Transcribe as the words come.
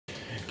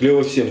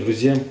Клёва всем,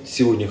 друзья!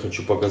 Сегодня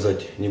хочу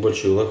показать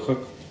небольшой лайфхак.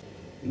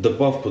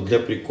 Добавку для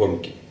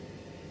прикормки.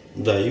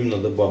 Да, именно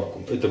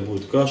добавку. Это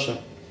будет каша.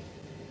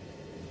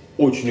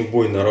 Очень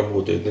убойно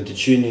работает на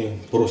течении.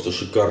 Просто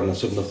шикарно.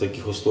 Особенно в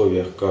таких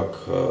условиях,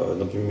 как,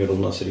 например, у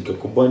нас река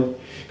Кубань.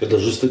 Когда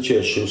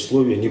жесточайшие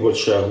условия,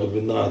 небольшая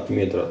глубина от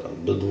метра там,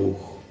 до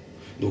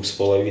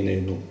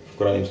 2,5, ну, в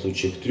крайнем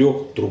случае 3,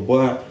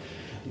 труба,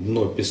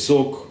 дно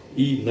песок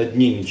и на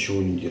дне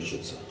ничего не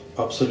держится.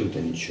 Абсолютно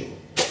ничего.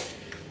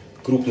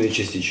 Крупные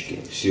частички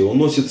все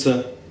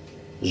уносятся,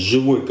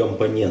 живой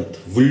компонент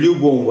в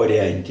любом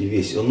варианте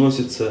весь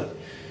уносится,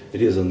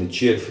 резанный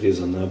червь,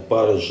 резанный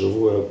опарыш,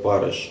 живой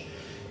опарыш,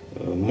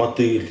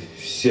 мотыль,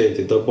 все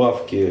эти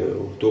добавки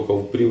только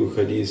при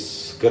выходе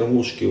из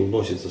кормушки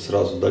уносятся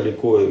сразу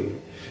далеко, и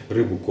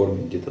рыбу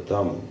кормят где-то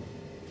там,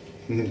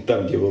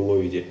 где вы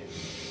ловите.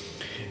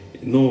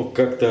 Но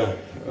как-то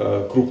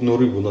крупную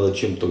рыбу надо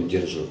чем-то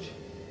удерживать.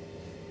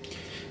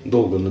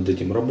 Долго над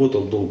этим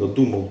работал, долго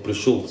думал,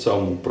 пришел к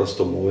самому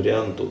простому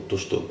варианту, то,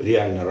 что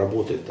реально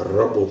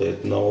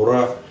работает на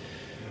ура.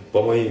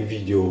 По моим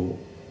видео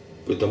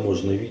это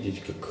можно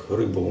видеть, как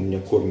рыба у меня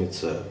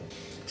кормится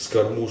с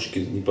кормушки,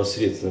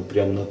 непосредственно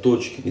прямо на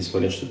точке,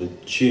 несмотря что это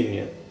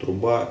течение,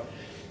 труба,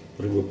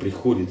 рыба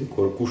приходит и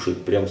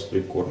кушает прямо с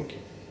прикормки.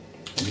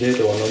 Для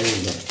этого нам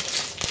нужна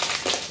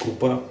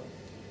крупа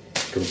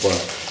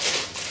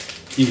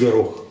и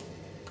горох.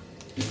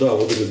 Да,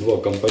 вот эти два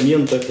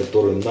компонента,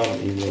 которые нам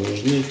именно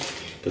нужны,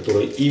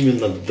 которые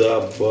именно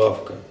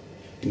добавка.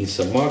 Не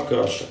сама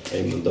каша, а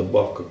именно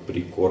добавка к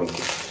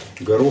прикормке.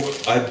 Горох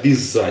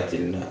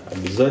обязательно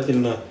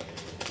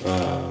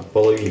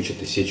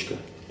половинчатая сечка.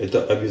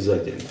 Это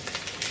обязательно.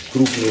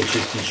 Крупные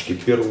частички,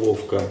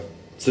 перловка,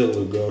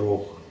 целый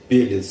горох,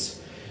 пелец,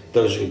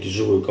 так же как и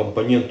живой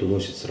компонент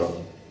уносит сразу.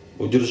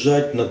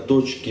 Удержать на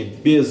точке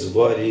без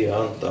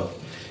вариантов.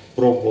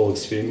 Пробовал,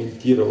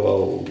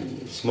 экспериментировал,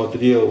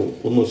 смотрел,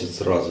 уносит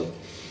сразу.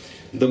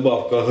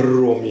 Добавка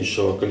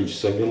огромнейшего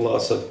количества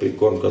меласа,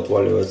 прикормка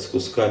отваливается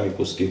кусками,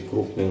 куски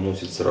крупные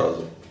уносит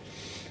сразу.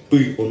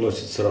 Пыль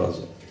уносит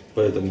сразу.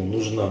 Поэтому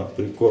нужна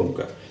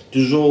прикормка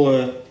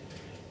тяжелая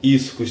и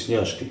с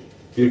вкусняшкой.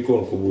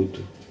 Прикормку будет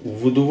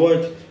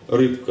выдувать,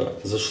 рыбка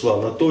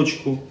зашла на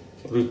точку,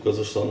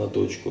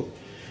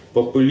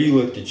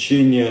 попылила,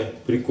 течение,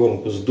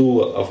 прикормку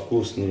сдуло, а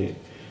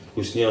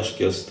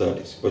вкусняшки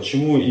остались.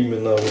 Почему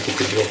именно вот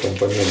эти два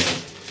компонента?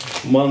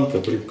 Манка,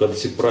 когда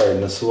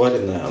правильно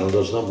сваренная, она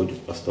должна быть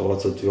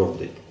оставаться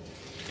твердой.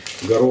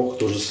 Горох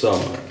то же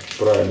самое.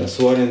 Правильно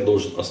сварен,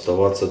 должен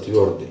оставаться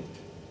твердый.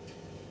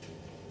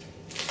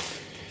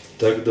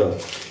 Тогда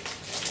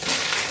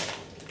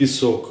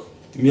песок,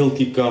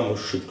 мелкий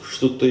камушек,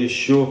 что-то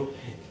еще.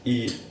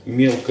 И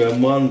мелкая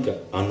манка,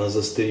 она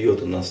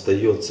застает, она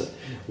остается.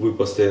 Вы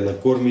постоянно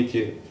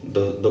кормите,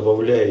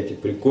 добавляете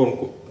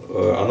прикормку.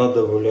 Она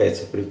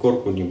добавляется в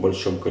прикормку в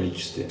небольшом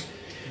количестве.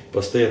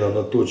 Постоянно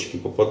на точке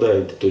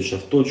попадаете точно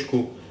в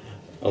точку,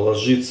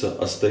 ложится,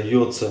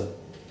 остается,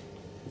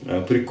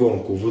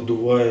 прикормку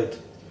выдувает,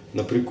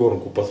 на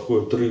прикормку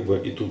подходит рыба,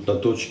 и тут на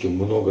точке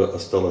много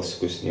осталось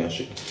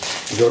вкусняшек.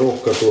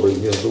 Горох, который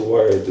не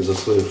сдувает из-за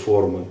своей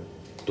формы,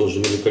 тоже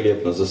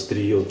великолепно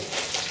застреет.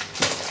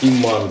 И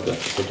манка,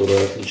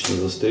 которая отлично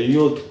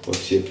застреет во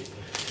всех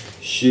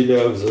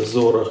щелях,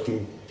 зазорах,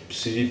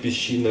 среди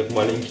песчинок,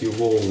 маленькие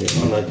волны,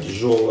 она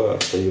тяжелая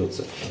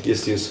остается.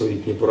 Если ее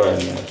сварить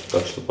неправильно,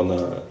 так чтобы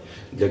она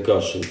для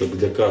каши, как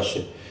для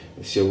каши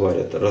все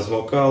варят,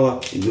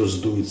 размокала, ее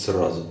сдует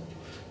сразу.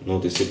 Но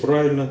вот если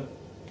правильно,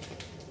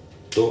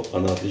 то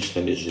она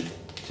отлично лежит.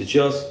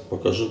 Сейчас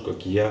покажу,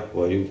 как я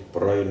варю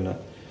правильно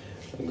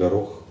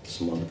горох с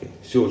манкой.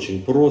 Все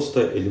очень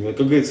просто,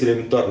 как говорится,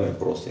 элементарно и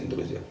просто,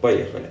 друзья.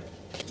 Поехали.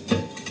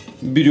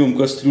 Берем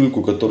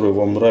кастрюльку, которая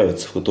вам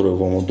нравится, в которой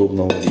вам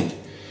удобно варить.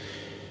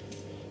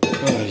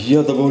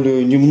 Я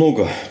добавляю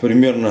немного,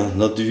 примерно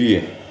на 2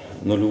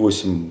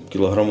 0,8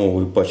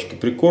 килограммовые пачки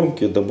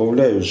прикормки. Я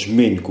добавляю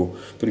жменьку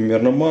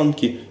примерно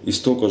манки и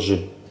столько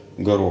же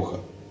гороха.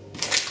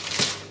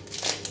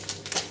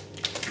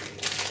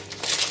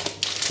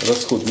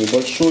 Расход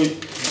небольшой.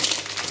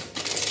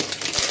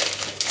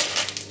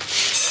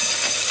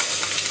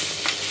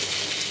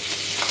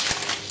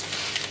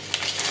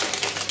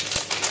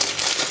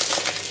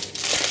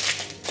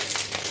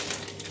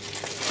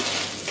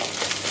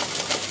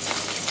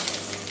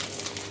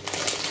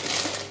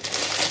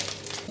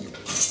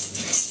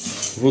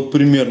 Вот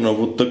примерно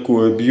вот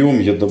такой объем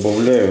я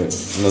добавляю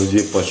на 2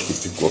 пачки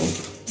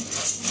прикормки.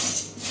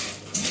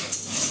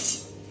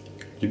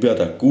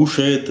 Ребята,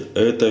 кушает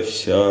это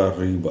вся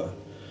рыба.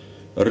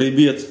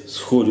 Рыбец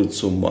сходит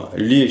с ума,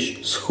 лещ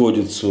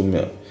сходит с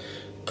ума,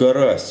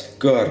 карась,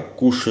 карп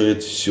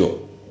кушает все.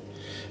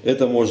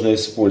 Это можно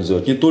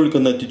использовать не только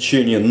на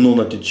течение, но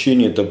на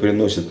течение это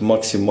приносит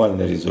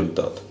максимальный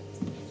результат.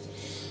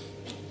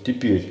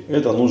 Теперь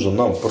это нужно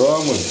нам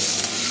промыть.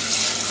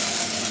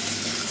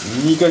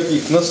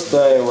 Никаких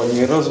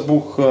настаиваний,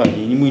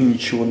 разбуханий, мы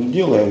ничего не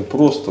делаем,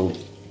 просто вот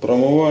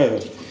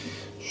промываю,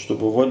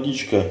 чтобы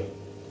водичка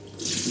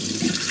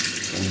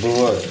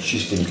бывает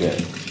чистенькая.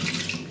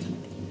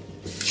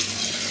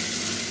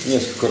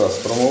 Несколько раз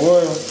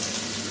промываю.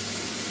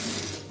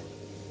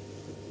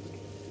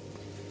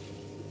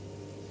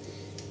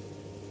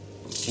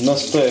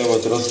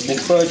 Настаивать,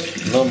 разбухать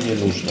нам не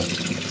нужно.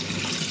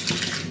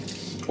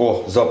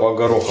 О, запах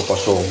гороха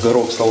пошел.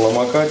 Горох стал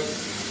намокать.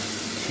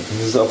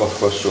 Запах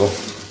пошел.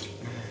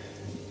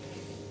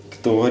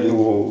 Кто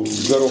варил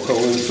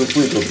гороховые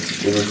супы, тут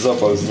этот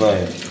запах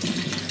знает.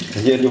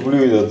 Я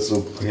люблю этот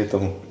суп,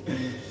 поэтому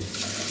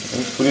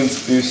в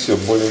принципе и все,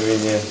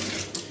 более-менее.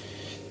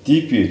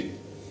 Теперь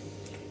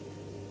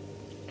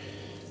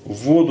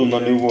воду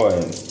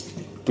наливаем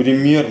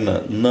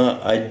примерно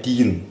на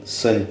 1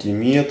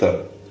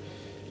 сантиметр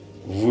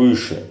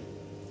выше.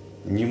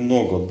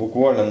 Немного,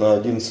 буквально на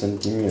 1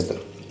 сантиметр.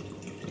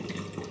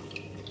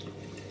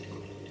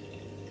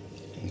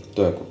 Вот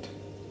так вот.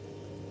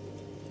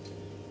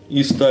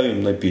 И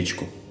ставим на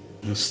печку.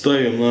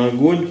 Ставим на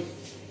огонь.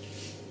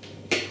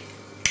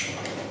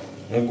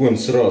 Огонь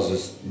сразу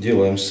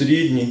делаем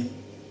средний.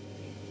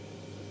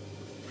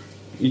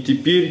 И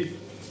теперь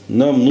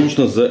нам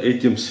нужно за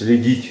этим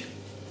следить.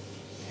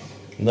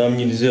 Нам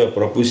нельзя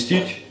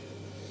пропустить.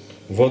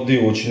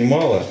 Воды очень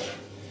мало,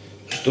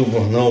 чтобы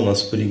она у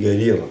нас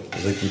пригорела,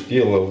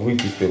 закипела,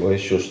 выкипела,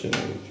 еще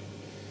что-нибудь.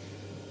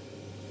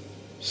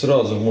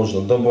 Сразу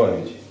можно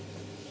добавить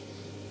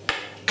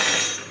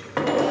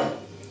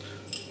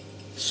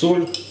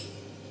соль,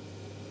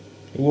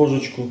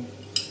 ложечку,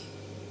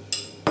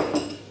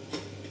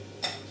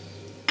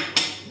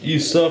 и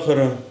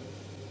сахара,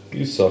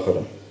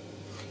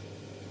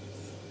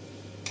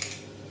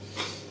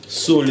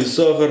 Соль и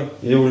сахар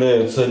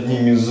являются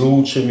одними из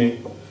лучшими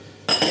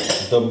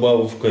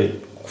добавкой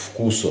к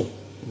вкусу.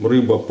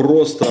 Рыба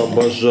просто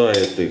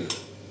обожает их.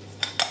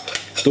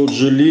 Тот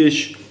же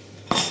лещ,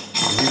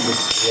 рыба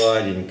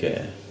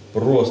сладенькая,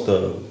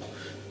 просто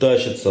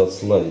тащится от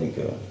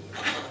сладенького.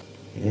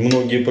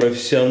 Многие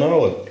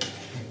профессионалы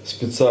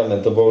специально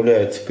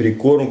добавляют в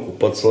прикормку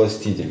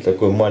подсластитель.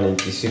 Такой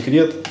маленький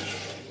секрет.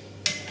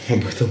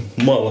 Об этом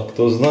мало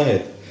кто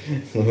знает,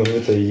 но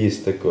это и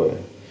есть такое.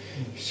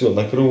 Все,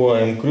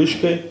 накрываем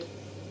крышкой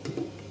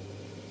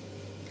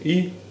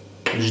и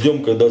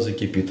ждем, когда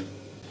закипит.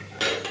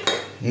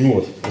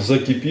 Вот,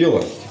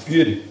 закипело.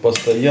 Теперь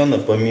постоянно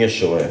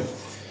помешиваем,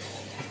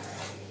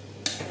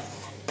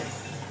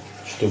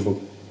 чтобы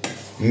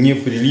не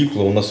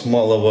прилипло. У нас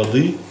мало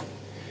воды.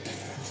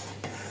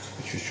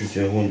 Чуть-чуть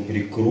огонь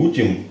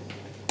прикрутим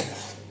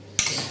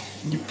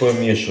и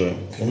помешиваем.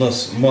 У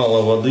нас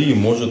мало воды и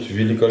может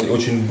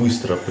очень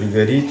быстро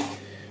пригореть.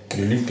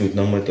 Прилипнуть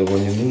нам этого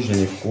не нужно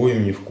ни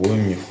в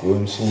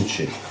коем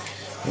случае.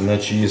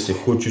 Иначе, если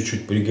хоть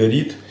чуть-чуть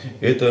пригорит,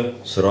 это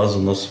сразу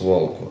на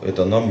свалку.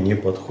 Это нам не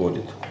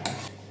подходит.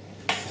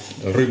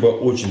 Рыба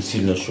очень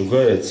сильно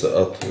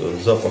шугается от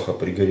запаха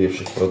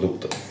пригоревших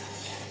продуктов.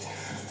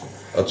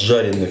 От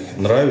жареных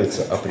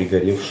нравится, а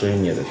пригоревшие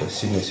нет. Это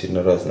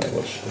сильно-сильно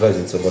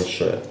разница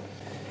большая.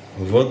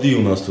 Воды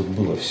у нас тут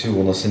было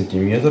всего на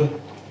сантиметр.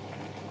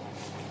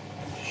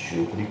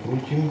 Еще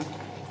прикрутим.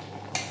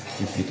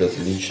 Кипит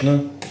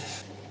отлично.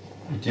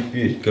 И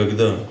теперь,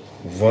 когда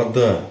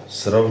вода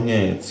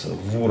сравняется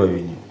в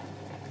уровень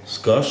с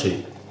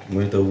кашей,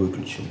 мы это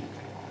выключим.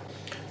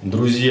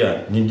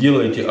 Друзья, не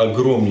делайте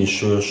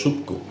огромнейшую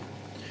ошибку,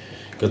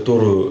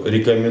 которую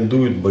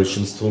рекомендуют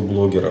большинство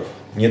блогеров.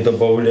 Не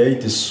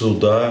добавляйте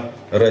сюда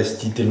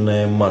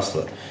растительное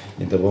масло.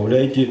 Не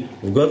добавляйте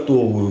в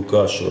готовую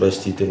кашу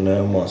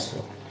растительное масло.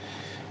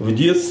 В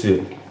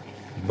детстве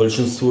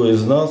большинство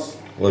из нас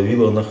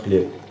ловило на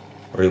хлеб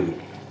рыбу.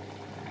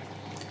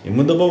 И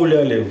мы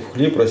добавляли в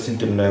хлеб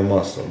растительное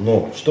масло.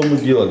 Но что мы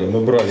делали? Мы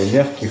брали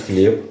мягкий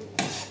хлеб,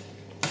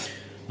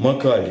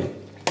 макали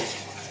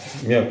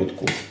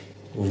мякотку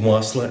в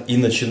масло и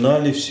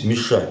начинали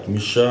мешать,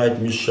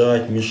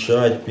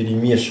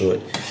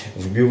 перемешивать,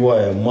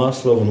 вбивая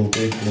масло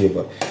внутрь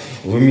хлеба.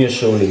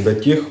 Вымешивали до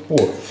тех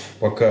пор,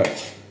 пока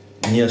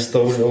не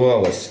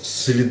оставалось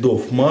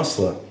следов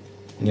масла,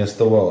 на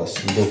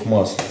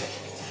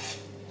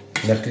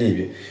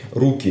хлебе.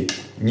 Руки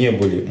не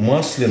были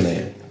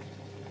масляные,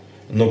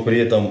 но при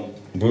этом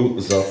был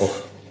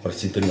запах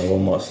растительного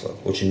масла.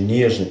 Очень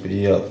нежный,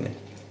 приятный.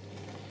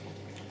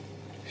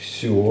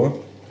 Все.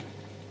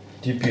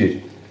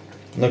 Теперь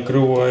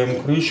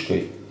накрываем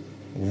крышкой,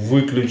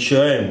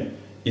 выключаем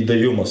и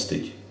даем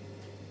остыть.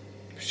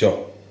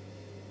 Все.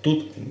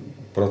 Тут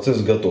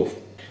процесс готов.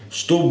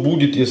 Что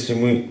будет, если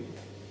мы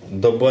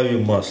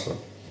добавим масло?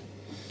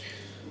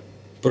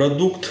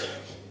 Продукт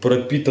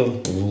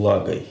пропитан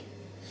влагой.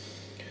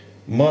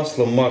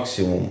 Масло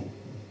максимум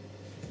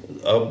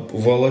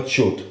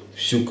обволочет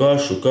всю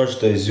кашу,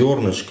 каждое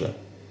зернышко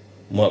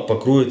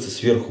покроется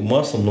сверху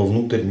маслом, но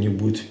внутрь не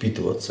будет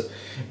впитываться.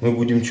 Мы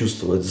будем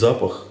чувствовать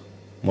запах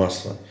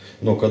масла.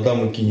 Но когда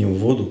мы кинем в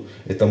воду,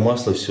 это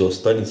масло все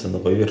останется на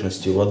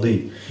поверхности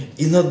воды.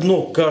 И на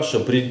дно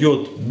каша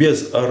придет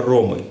без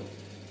аромы.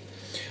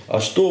 А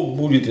что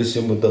будет,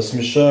 если мы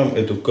смешаем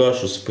эту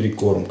кашу с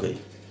прикормкой?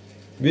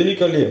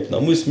 Великолепно.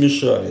 Мы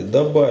смешали,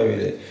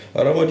 добавили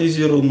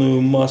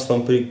ароматизированную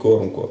маслом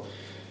прикормку.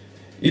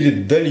 Или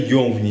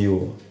дольем в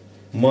нее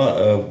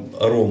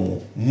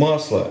арому.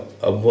 Масло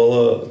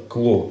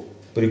обволокло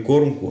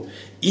прикормку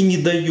и не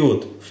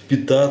дает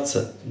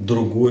впитаться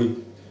другой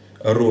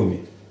ароме.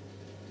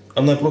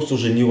 Она просто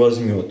уже не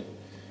возьмет.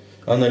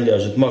 Она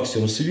ляжет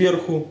максимум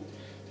сверху.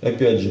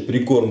 Опять же,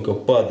 прикормка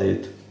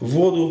падает в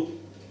воду.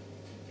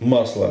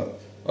 Масло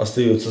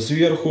остается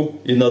сверху.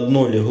 И на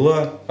дно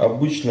легла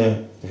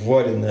обычная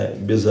вареная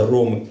без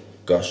аромы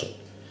каша.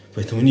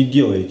 Поэтому не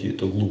делайте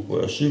эту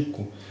глупую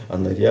ошибку.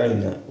 Она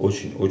реально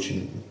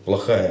очень-очень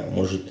плохая.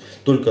 Может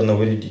только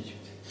навредить.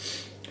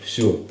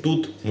 Все.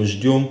 Тут мы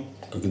ждем,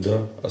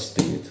 когда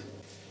остынет.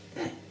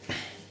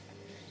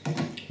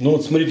 Ну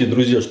вот смотрите,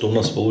 друзья, что у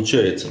нас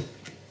получается.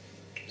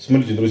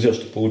 Смотрите, друзья,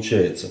 что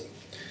получается.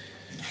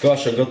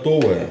 Каша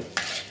готовая.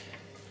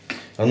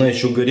 Она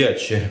еще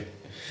горячая.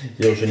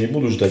 Я уже не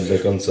буду ждать до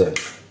конца,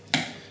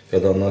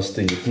 когда она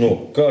остынет. Но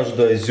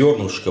каждое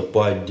зернышко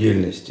по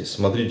отдельности.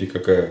 Смотрите,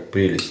 какая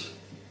прелесть.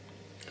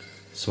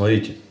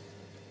 Смотрите.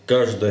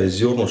 Каждое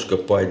зернышко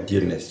по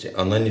отдельности.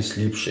 Она не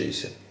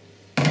слипшаяся.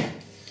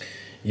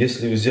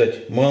 Если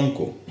взять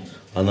манку,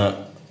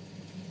 она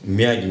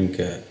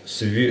мягенькая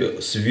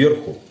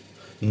сверху,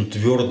 но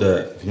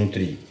твердая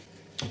внутри.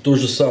 То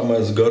же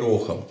самое с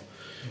горохом.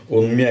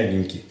 Он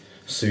мягенький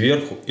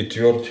сверху и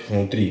тверд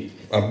внутри.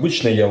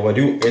 Обычно я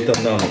варю это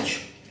на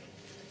ночь.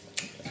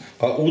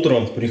 А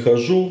утром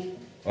прихожу,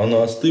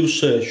 она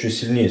остывшая, еще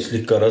сильнее,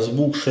 слегка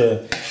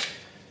разбухшая.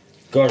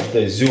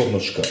 Каждое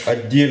зернышко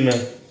отдельно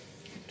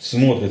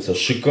смотрится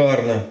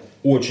шикарно,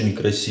 очень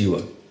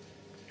красиво.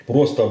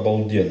 Просто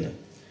обалденно.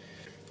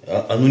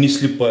 Оно не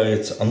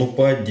слипается, оно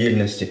по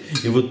отдельности.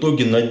 И в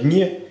итоге на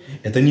дне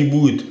это не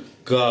будет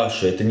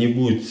каша, это не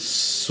будет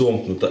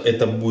сомкнуто.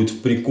 Это будет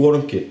в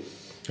прикормке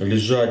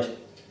лежать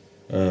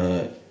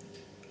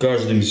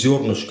каждым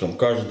зернышком,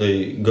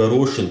 каждой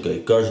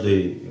горошинкой,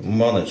 каждой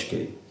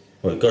маночкой,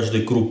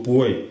 каждой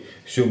крупой.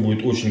 Все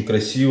будет очень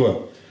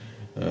красиво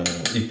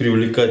и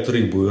привлекать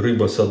рыбу. И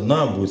рыба со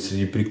дна будет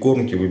среди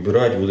прикормки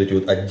выбирать вот эти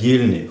вот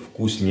отдельные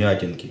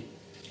вкуснятинки.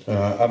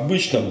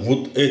 Обычно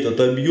вот этот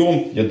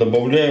объем я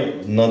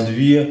добавляю на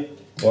 2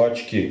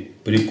 пачки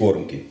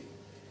прикормки.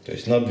 То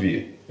есть на 2.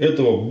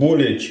 Этого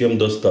более чем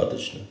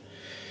достаточно.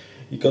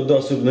 И когда,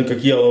 особенно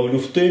как я ловлю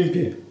в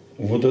темпе,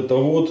 вот это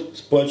вот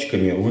с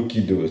пачками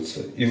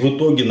выкидывается. И в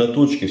итоге на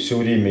точке все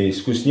время есть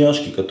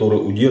вкусняшки,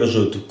 которые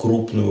удерживают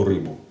крупную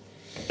рыбу.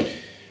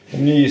 У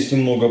меня есть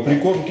немного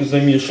прикормки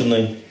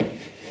замешанной.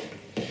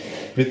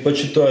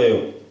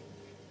 Предпочитаю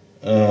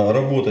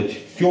работать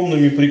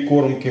темными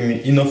прикормками,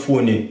 и на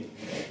фоне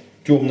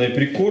темной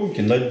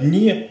прикормки на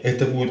дне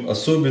это будет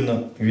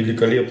особенно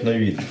великолепно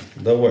видно.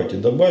 Давайте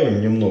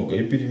добавим немного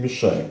и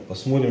перемешаем.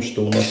 Посмотрим,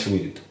 что у нас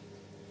выйдет.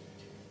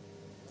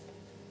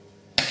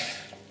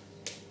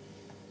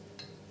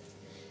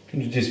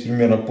 Здесь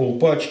примерно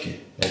полпачки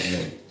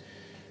одной.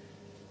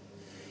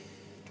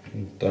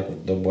 Вот так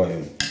вот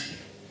добавим.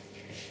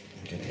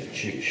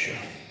 Горячее еще.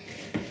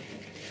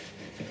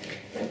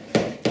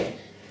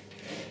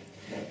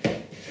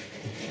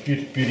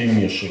 Теперь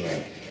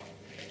перемешиваем.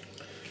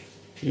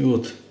 И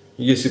вот,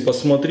 если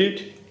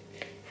посмотреть,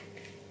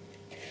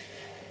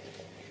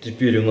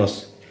 теперь у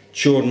нас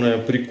черная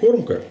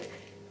прикормка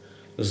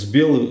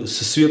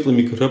со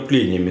светлыми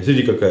краплениями.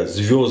 Смотрите, какая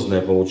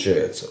звездная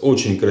получается.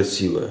 Очень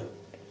красивая.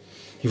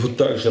 И вот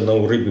так же она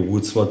у рыбы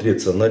будет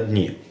смотреться на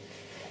дне.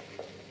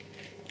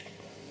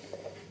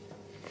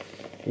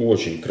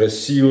 Очень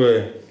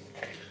красивая,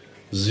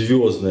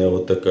 звездная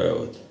вот такая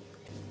вот.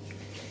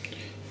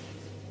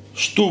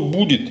 Что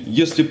будет,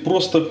 если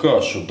просто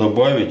кашу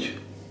добавить?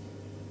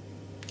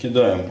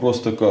 Кидаем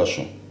просто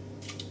кашу.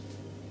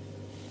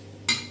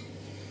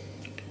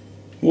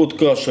 Вот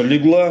каша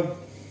легла,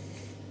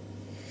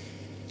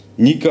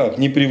 никак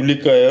не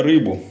привлекая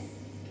рыбу,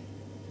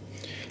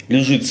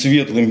 лежит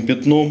светлым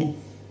пятном.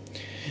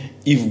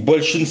 И в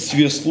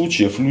большинстве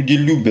случаев люди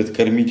любят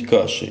кормить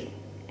кашей.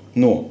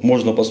 Но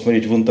можно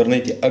посмотреть в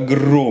интернете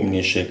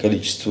огромнейшее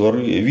количество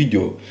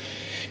видео,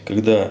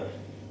 когда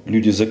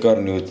люди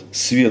закармливают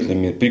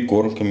светлыми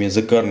прикормками,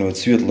 закармливают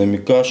светлыми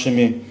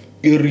кашами,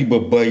 и рыба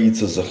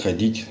боится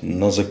заходить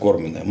на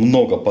закормленное.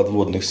 Много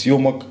подводных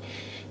съемок.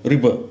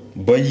 Рыба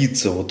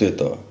боится вот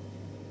этого.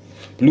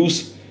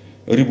 Плюс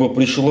рыба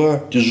пришла,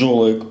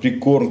 тяжелая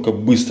прикормка,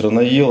 быстро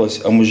наелась,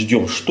 а мы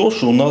ждем, что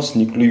ж у нас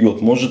не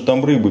клюет. Может,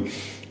 там рыбы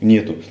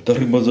нету. Та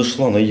рыба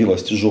зашла,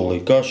 наелась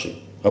тяжелой каши,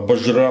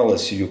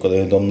 обожралась ее, когда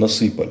ее там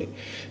насыпали.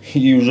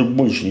 Ей уже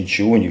больше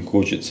ничего не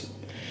хочется.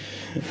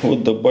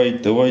 Вот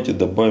давайте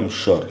добавим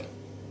шар.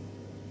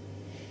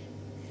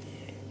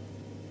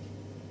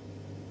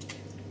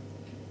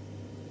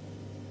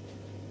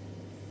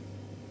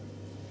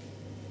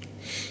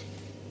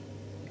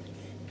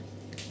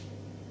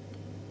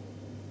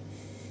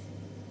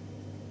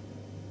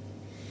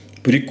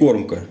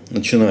 Прикормка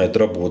начинает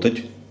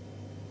работать.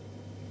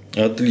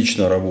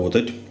 Отлично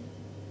работать.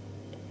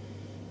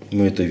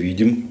 Мы это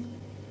видим.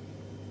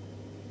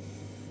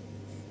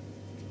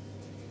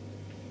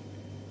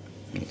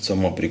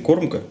 Сама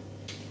прикормка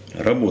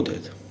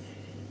работает.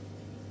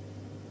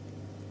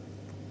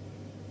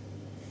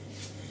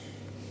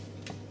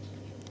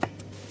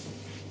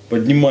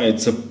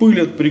 Поднимается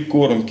пыль от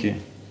прикормки,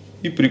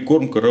 и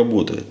прикормка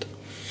работает.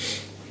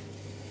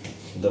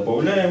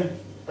 Добавляем,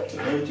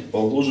 давайте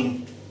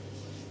положим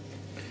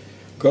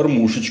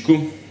кормушечку.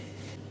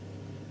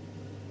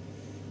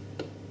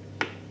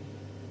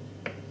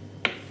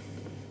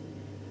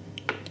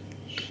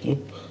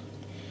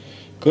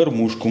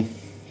 Кормушку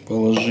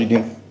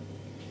положили.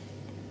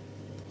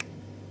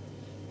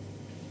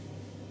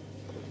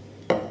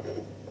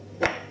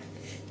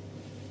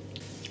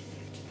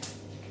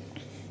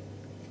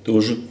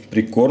 Тоже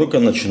прикормка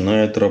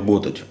начинает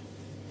работать.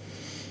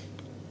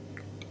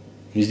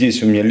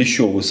 Здесь у меня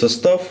лещевый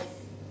состав.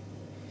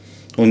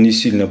 Он не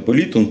сильно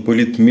пылит, он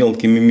пылит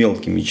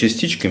мелкими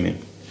частичками.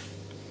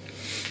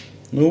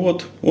 Ну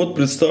вот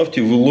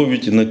представьте, вы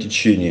ловите на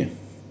течение.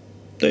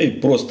 Да и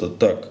просто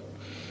так.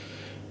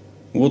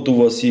 Вот у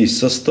вас есть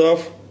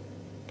состав.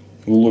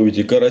 Вы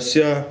ловите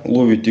карася,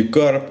 ловите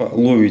карпа,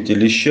 ловите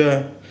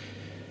леща.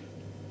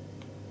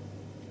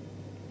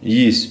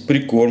 Есть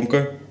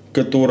прикормка,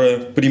 которая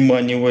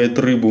приманивает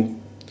рыбу,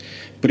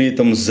 при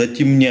этом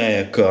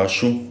затемняя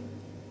кашу.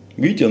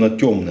 Видите, она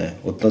темная.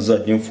 Вот на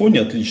заднем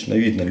фоне отлично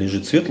видно,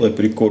 лежит светлая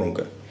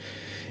прикормка.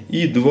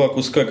 И два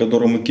куска,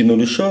 которые мы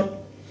кинули шар,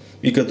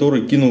 и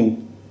который кинул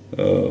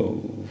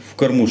в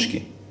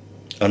кормушки.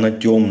 Она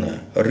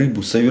темная,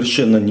 рыбу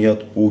совершенно не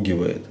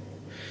отпугивает.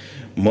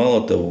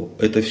 Мало того,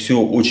 это все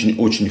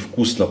очень-очень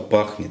вкусно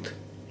пахнет.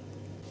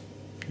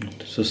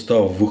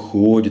 Состав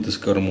выходит из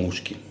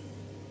кормушки.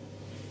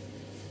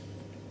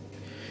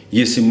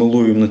 Если мы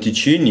ловим на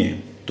течение,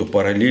 то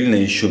параллельно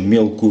еще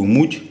мелкую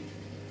муть,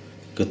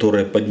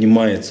 которая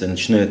поднимается и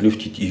начинает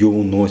люфтить, ее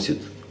уносит.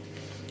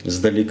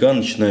 Сдалека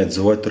начинает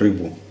звать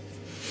рыбу.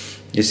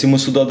 Если мы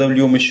сюда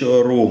дольем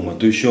еще арома,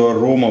 то еще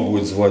арома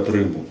будет звать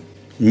рыбу.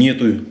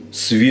 Нету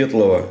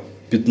светлого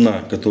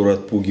пятна, которое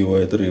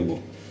отпугивает рыбу,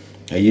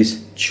 а есть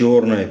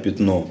черное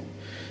пятно,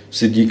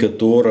 среди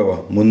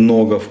которого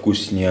много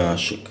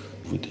вкусняшек.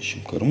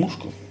 Вытащим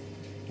кормушку.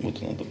 Вот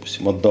она,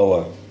 допустим,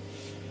 отдала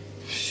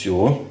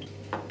все.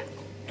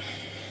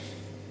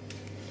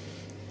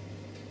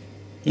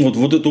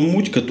 Вот эту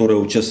муть, которая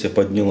вот сейчас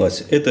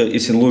поднялась, это,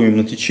 если ловим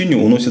на течение,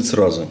 уносит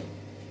сразу.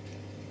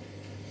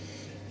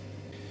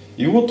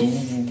 И вот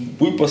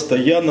вы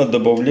постоянно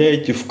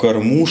добавляете в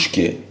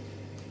кормушки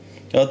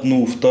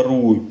одну,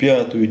 вторую,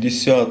 пятую,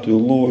 десятую,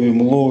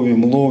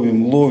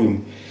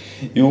 ловим.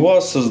 И у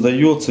вас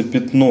создается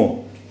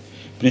пятно.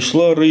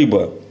 Пришла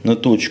рыба на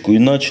точку и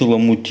начала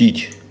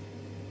мутить.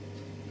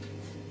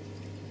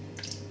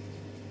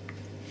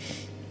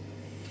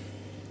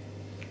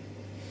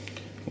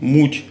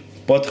 Муть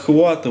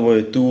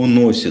подхватывает и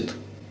уносит.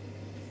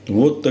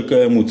 Вот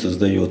такая муть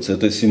создается.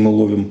 Это если мы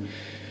ловим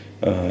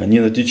не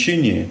на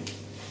течении,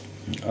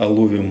 а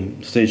ловим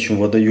в стоячем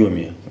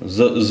водоеме.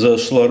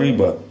 Зашла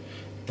рыба,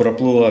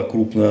 проплыла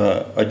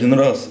крупно один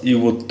раз, и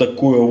вот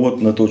такое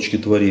вот на точке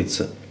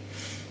творится.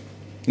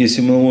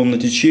 Если мы ловим на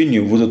течении,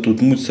 вот эту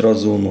муть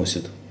сразу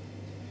уносит.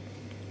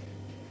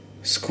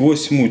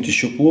 Сквозь муть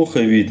еще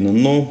плохо видно,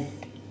 но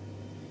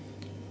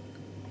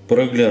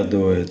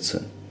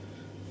проглядывается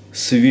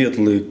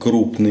светлые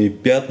крупные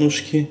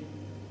пятнышки,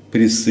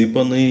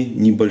 присыпанные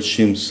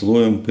небольшим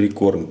слоем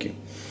прикормки.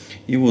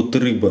 И вот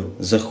рыба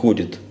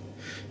заходит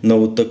на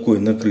вот такой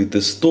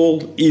накрытый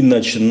стол и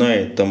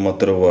начинает там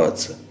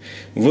отрываться.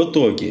 В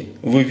итоге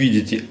вы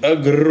видите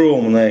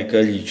огромное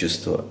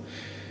количество.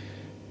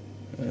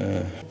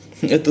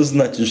 Это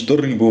значит, что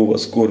рыба у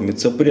вас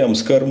кормится прям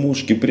с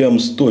кормушки, прям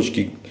с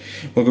точки,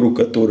 вокруг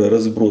которой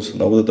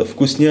разбросана вот эта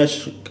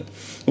вкусняшка.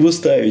 Вы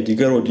ставите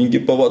коротенький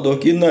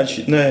поводок и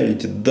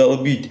начинаете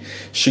долбить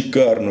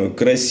шикарную,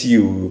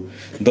 красивую,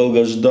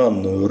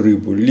 долгожданную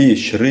рыбу.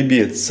 Лещ,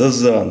 рыбец,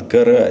 сазан,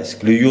 карась,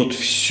 клюет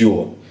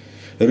все.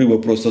 Рыба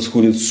просто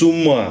сходит с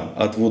ума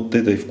от вот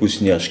этой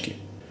вкусняшки.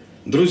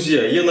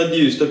 Друзья, я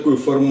надеюсь, такой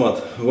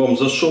формат вам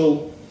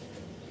зашел.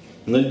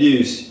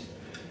 Надеюсь,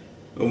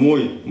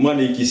 мой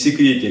маленький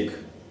секретик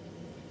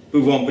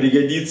вам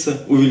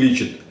пригодится,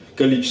 увеличит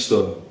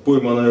количество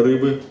пойманной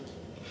рыбы.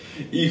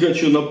 И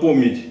хочу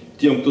напомнить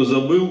тем, кто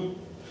забыл,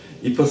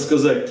 и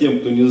подсказать тем,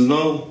 кто не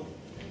знал: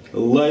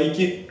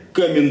 лайки,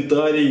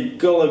 комментарий,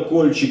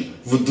 колокольчик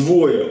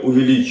вдвое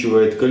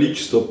увеличивает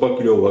количество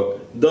поклевок.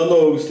 До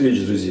новых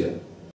встреч, друзья!